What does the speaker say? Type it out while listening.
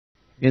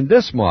In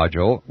this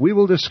module, we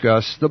will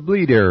discuss the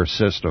bleed air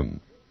system.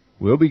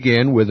 We'll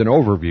begin with an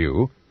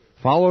overview,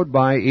 followed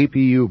by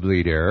APU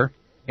bleed air,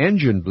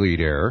 engine bleed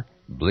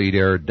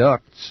air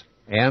ducts,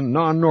 and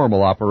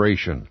non-normal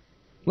operation.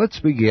 Let's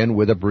begin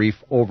with a brief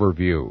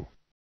overview.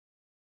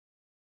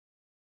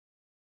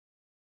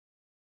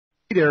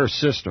 The bleed air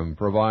system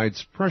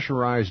provides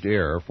pressurized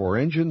air for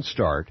engine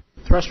start,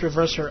 thrust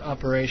reverser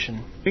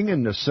operation,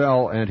 and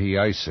nacelle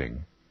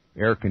anti-icing,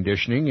 air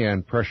conditioning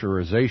and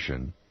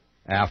pressurization,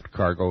 aft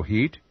cargo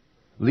heat,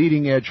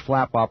 leading-edge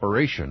flap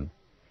operation,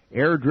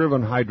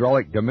 air-driven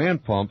hydraulic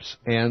demand pumps,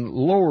 and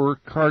lower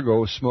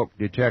cargo smoke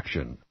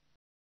detection.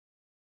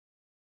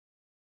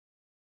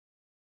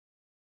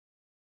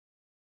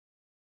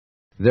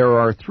 There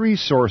are three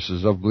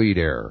sources of bleed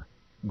air: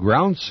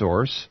 ground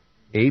source,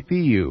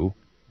 APU,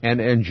 and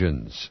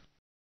engines.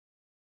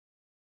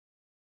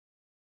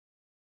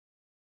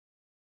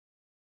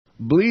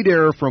 Bleed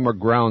air from a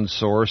ground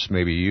source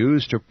may be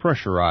used to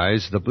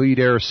pressurize the bleed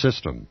air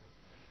system.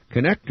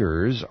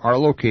 Connectors are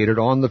located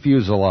on the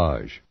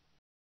fuselage.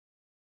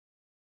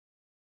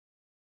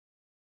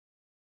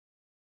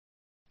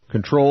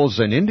 Controls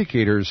and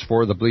indicators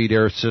for the bleed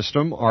air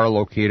system are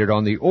located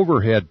on the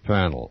overhead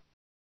panel.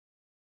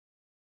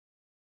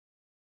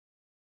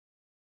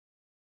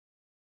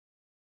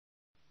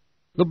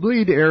 The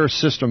bleed air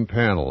system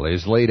panel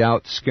is laid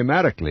out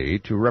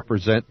schematically to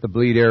represent the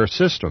bleed air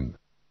system.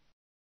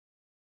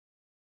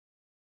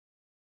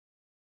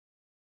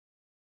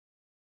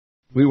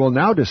 We will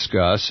now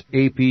discuss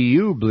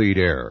APU bleed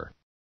air.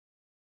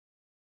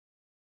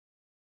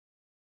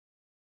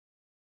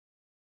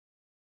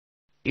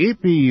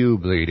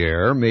 APU bleed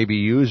air may be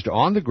used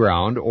on the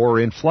ground or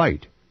in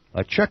flight.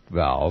 A check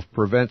valve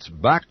prevents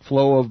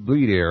backflow of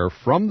bleed air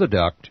from the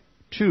duct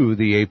to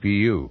the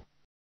APU.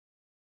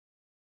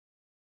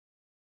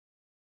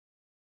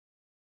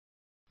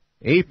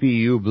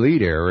 APU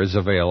bleed air is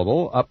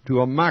available up to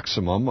a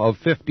maximum of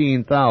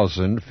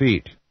 15,000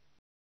 feet.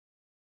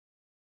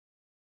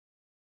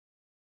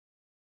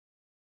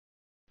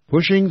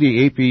 Pushing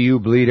the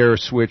APU bleed air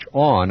switch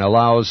on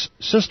allows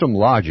system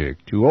logic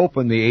to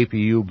open the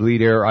APU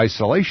bleed air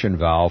isolation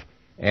valve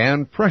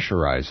and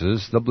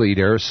pressurizes the bleed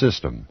air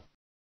system.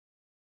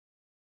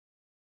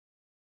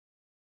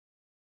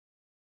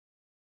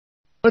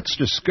 Let's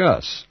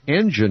discuss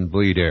engine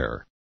bleed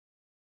air.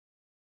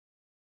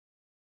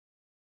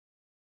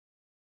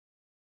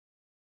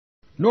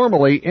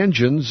 Normally,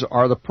 engines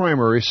are the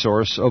primary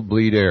source of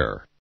bleed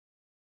air.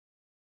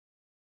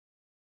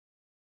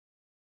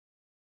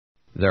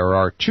 There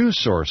are two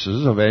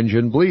sources of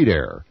engine bleed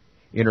air: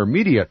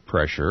 intermediate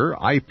pressure,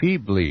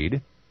 IP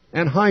bleed,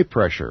 and high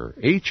pressure,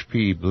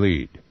 HP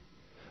bleed.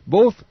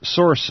 Both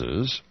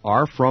sources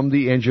are from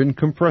the engine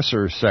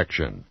compressor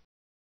section.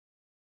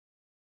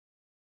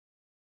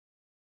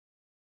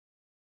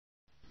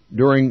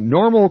 During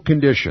normal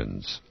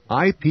conditions,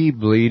 IP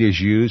bleed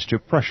is used to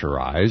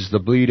pressurize the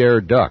bleed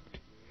air duct.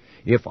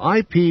 If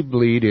IP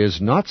bleed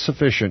is not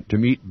sufficient to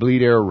meet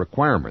bleed air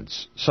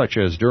requirements, such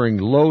as during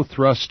low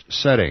thrust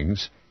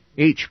settings,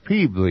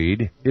 HP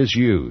bleed is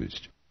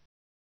used.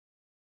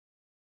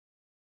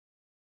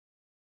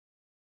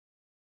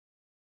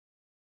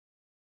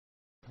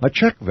 A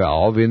check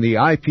valve in the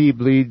IP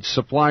bleed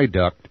supply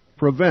duct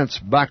prevents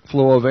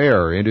backflow of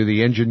air into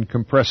the engine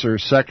compressor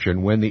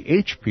section when the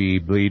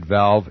HP bleed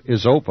valve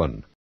is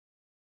open.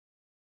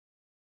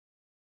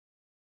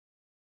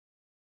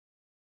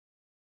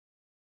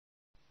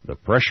 The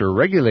pressure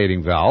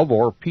regulating valve,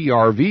 or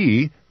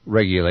PRV,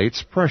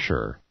 regulates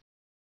pressure.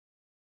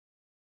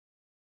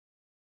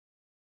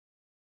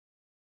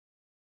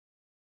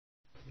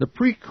 The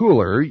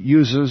pre-cooler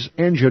uses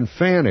engine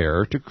fan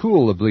air to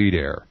cool the bleed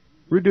air,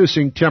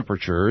 reducing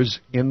temperatures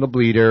in the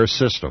bleed air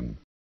system.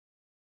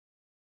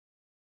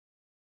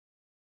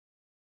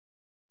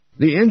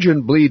 The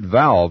engine bleed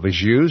valve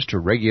is used to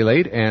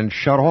regulate and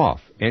shut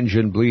off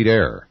engine bleed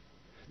air.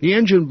 The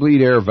engine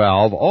bleed air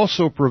valve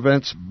also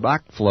prevents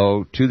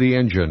backflow to the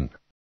engine.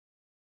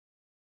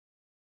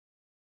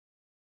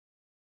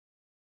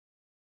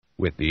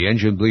 With the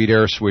engine bleed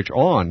air switch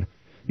on,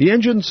 the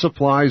engine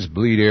supplies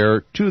bleed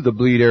air to the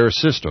bleed air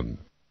system.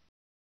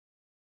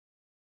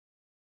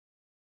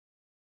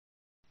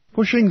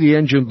 Pushing the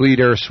engine bleed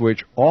air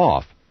switch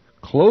off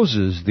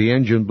closes the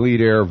engine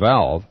bleed air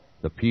valve,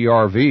 the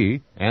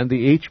PRV, and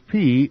the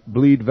HP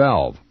bleed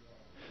valve.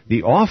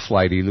 The off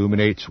light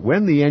illuminates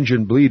when the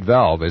engine bleed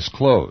valve is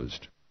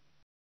closed.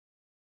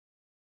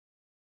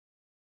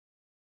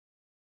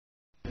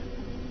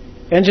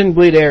 Engine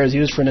bleed air is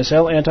used for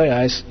nacelle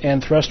anti-ice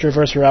and thrust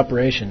reverser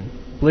operation.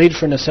 Bleed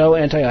for nacelle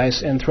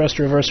anti-ice and thrust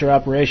reverser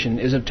operation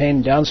is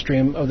obtained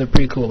downstream of the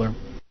pre-cooler.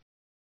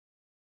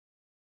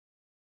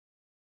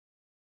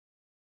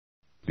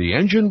 The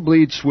engine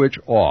bleed switch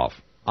off.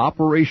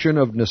 Operation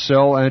of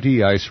nacelle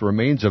anti-ice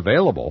remains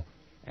available,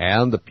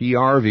 and the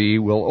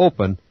PRV will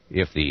open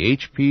if the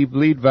HP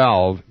bleed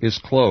valve is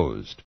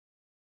closed.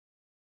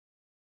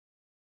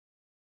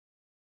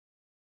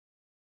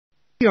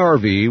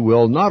 PRV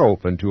will not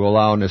open to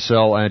allow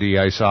nacelle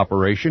anti-ice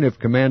operation if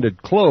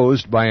commanded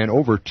closed by an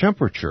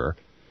over-temperature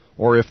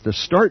or if the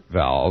start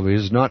valve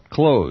is not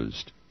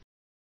closed.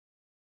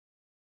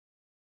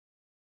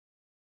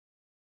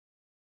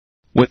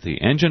 With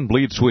the engine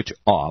bleed switch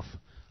off,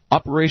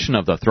 operation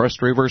of the thrust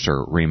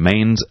reverser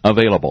remains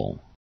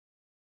available.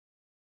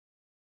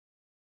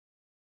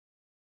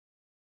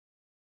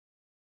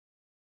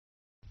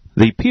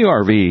 The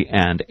PRV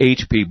and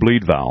HP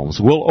bleed valves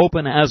will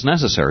open as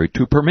necessary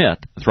to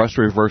permit thrust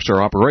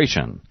reverser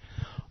operation,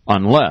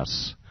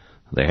 unless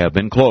they have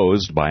been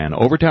closed by an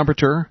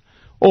overtemperature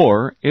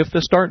or if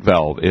the start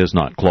valve is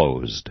not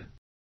closed.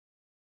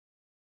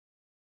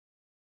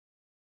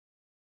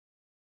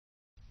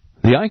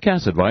 The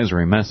ICAS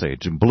advisory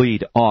message,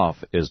 Bleed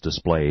Off, is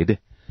displayed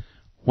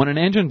when an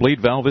engine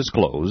bleed valve is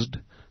closed,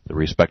 the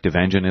respective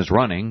engine is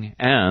running,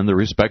 and the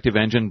respective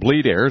engine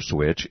bleed air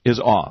switch is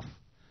off.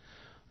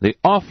 The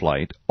off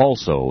light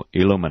also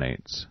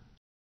illuminates.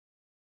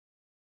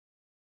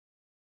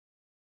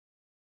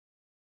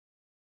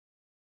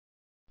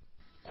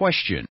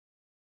 Question.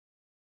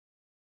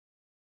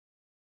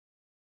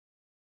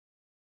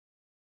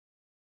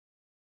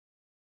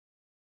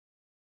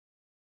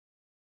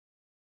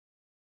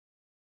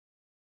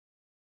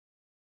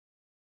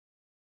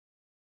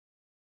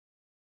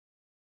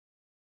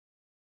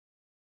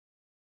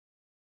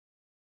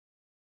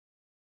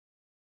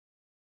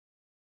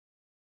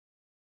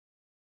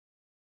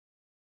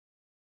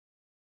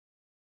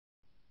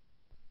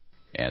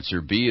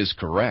 Answer B is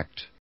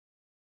correct.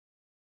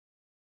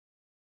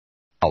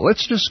 Now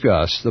let's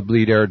discuss the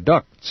bleed air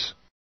ducts.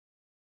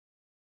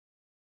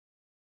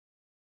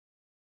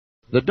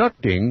 The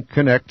ducting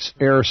connects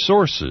air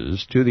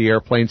sources to the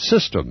airplane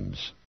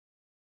systems.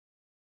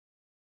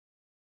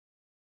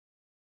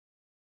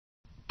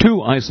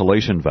 Two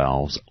isolation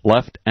valves,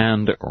 left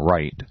and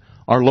right,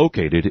 are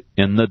located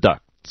in the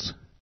ducts.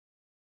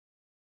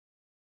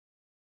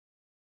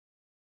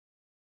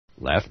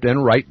 Left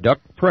and right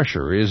duct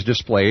pressure is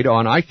displayed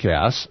on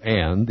ICAS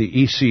and the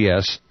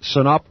ECS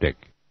synoptic.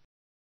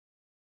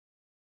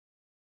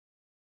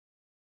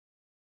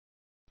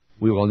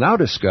 We will now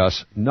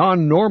discuss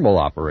non-normal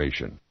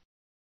operation.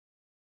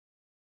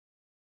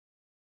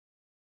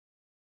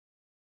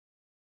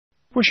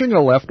 Pushing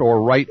a left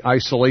or right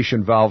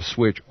isolation valve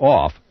switch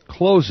off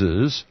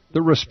closes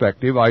the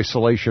respective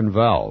isolation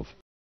valve.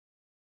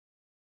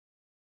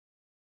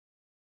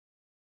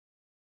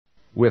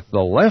 With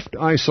the left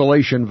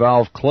isolation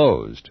valve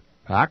closed,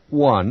 Pack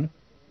 1,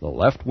 the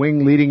left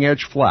wing leading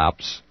edge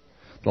flaps,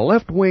 the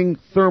left wing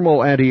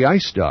thermal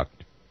anti-ice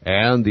duct,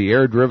 and the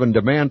air-driven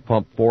demand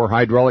pump for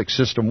hydraulic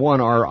system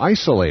 1 are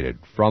isolated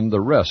from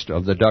the rest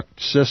of the duct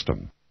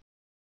system.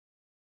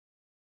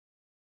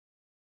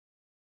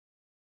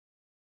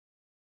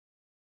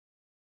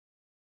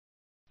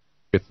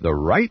 With the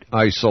right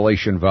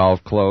isolation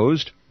valve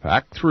closed,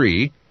 Pack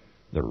 3,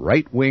 the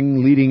right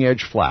wing leading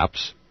edge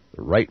flaps,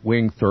 the right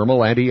wing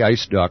thermal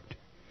anti-ice duct,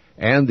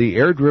 and the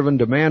air-driven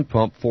demand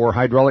pump for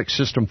hydraulic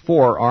system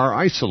 4 are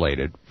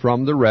isolated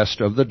from the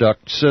rest of the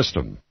duct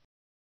system.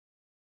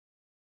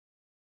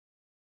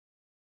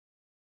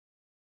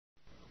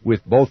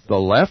 With both the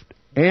left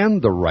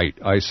and the right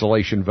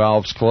isolation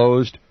valves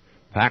closed,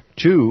 Pack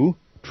 2,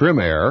 trim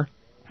air,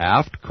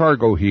 aft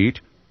cargo heat,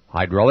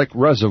 hydraulic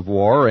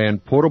reservoir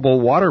and potable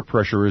water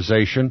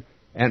pressurization,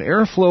 and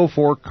airflow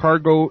for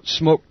cargo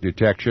smoke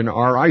detection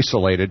are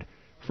isolated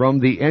from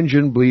the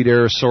engine bleed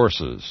air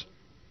sources.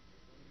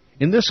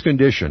 In this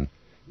condition,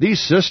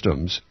 these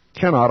systems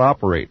cannot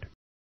operate.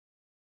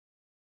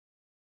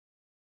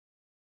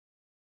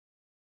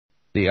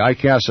 The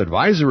ICAS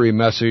advisory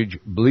message,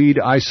 Bleed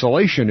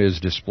Isolation, is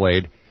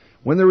displayed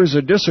when there is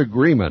a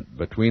disagreement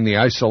between the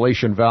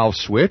isolation valve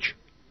switch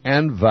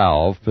and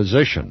valve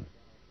position.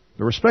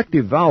 The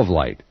respective valve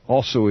light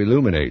also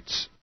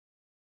illuminates.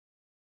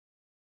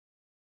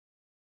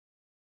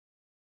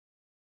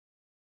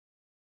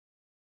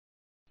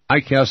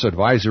 ICAS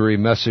advisory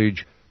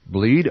message,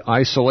 Bleed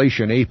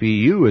Isolation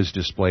APU, is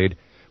displayed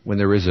when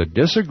there is a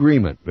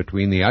disagreement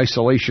between the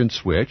isolation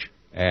switch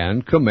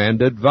and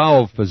commanded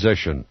valve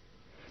position.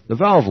 The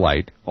valve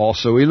light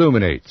also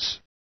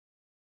illuminates.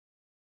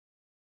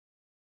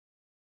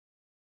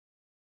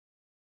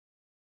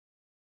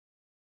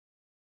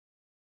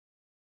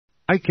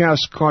 ICAS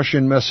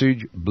caution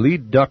message,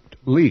 Bleed Duct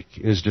Leak,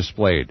 is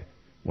displayed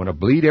when a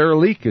bleed air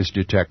leak is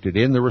detected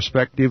in the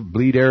respective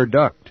bleed air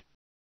duct.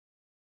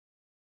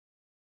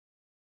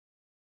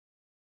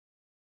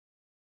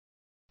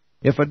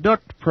 If a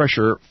duct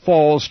pressure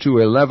falls to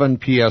 11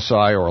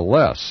 psi or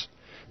less,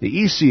 the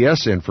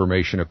ECS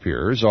information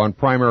appears on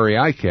primary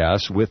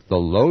ICAS with the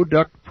low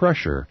duct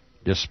pressure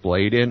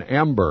displayed in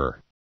amber.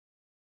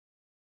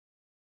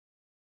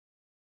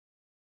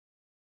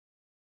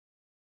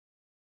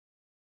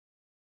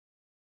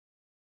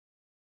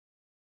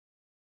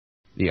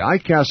 The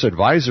ICAS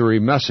advisory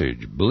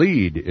message,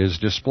 Bleed, is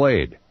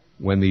displayed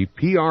when the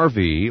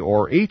PRV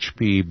or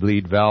HP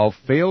bleed valve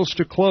fails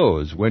to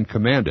close when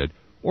commanded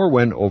or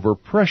when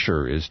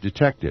overpressure is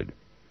detected.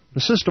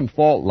 The system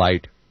fault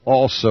light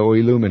also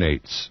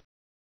illuminates.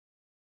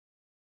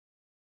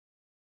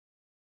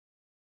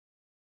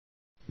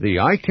 The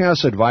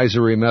ICAS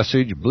advisory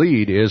message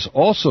bleed is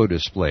also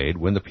displayed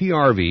when the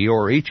PRV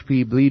or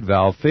HP bleed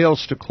valve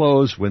fails to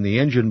close when the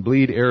engine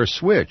bleed air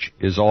switch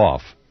is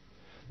off.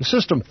 The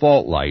system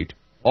fault light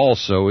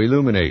also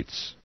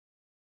illuminates.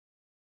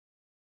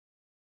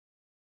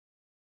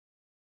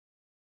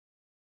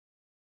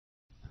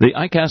 The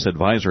ICAS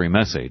advisory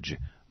message,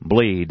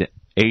 bleed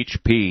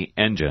HP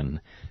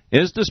engine,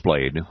 is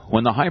displayed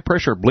when the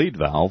high-pressure bleed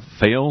valve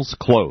fails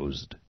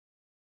closed.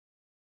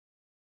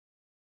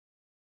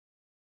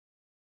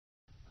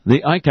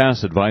 The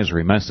ICAS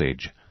advisory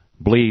message,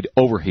 bleed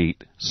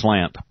overheat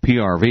slant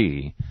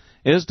PRV,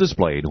 is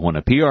displayed when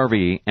a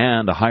PRV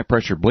and a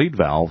high-pressure bleed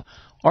valve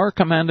are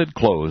commanded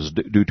closed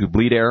due to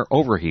bleed air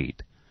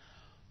overheat.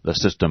 The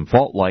system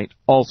fault light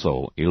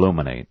also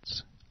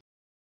illuminates.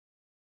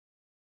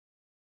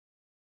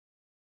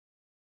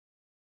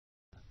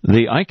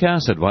 The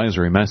ICAS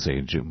advisory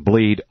message,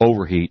 bleed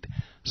overheat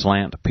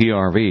slant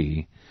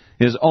PRV,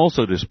 is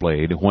also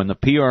displayed when the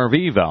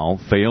PRV valve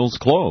fails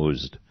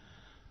closed.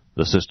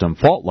 The system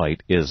fault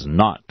light is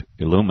not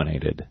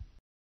illuminated.